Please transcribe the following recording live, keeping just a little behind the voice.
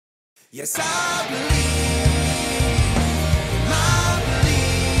Yes, I believe in my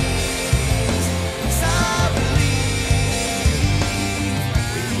beliefs. Yes, I believe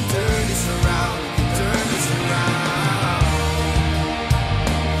we can turn this around. We can turn this around.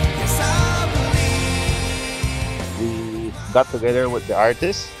 Yes, I believe. We got together with the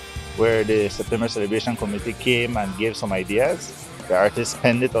artists, where the September Celebration Committee came and gave some ideas. The artists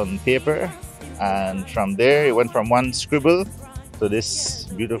penned it on paper, and from there it went from one scribble to this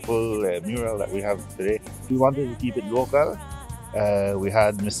beautiful mural that we have today. We wanted to keep it local. We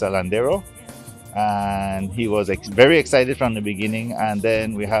had Mr. Landero, and he was very excited from the beginning. And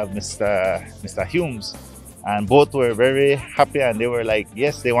then we have Mr. Humes, and both were very happy, and they were like,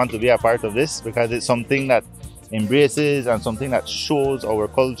 yes, they want to be a part of this because it's something that embraces and something that shows our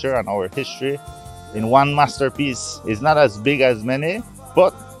culture and our history in one masterpiece. It's not as big as many,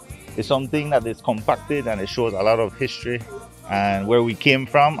 but it's something that is compacted and it shows a lot of history and where we came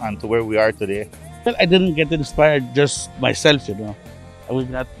from and to where we are today. Well, I didn't get inspired just myself, you know. I was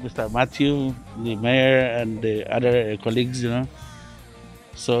not Mr. Matthew, the mayor, and the other colleagues, you know.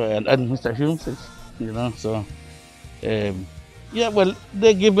 So, and Mr. Humes, you know. So, yeah, well,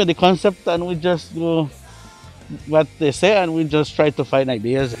 they give me the concept and we just do what they say and we just try to find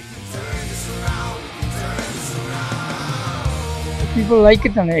ideas. People like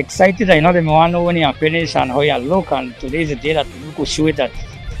it and they're excited. I know they want to know when you finish and how you look, and today's the day that we could show it that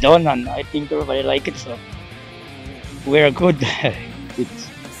it's done, and I think everybody like it, so we're good. It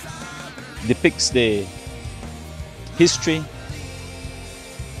depicts the history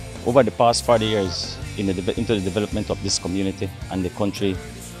over the past 40 years into the development of this community and the country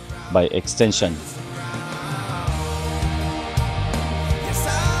by extension.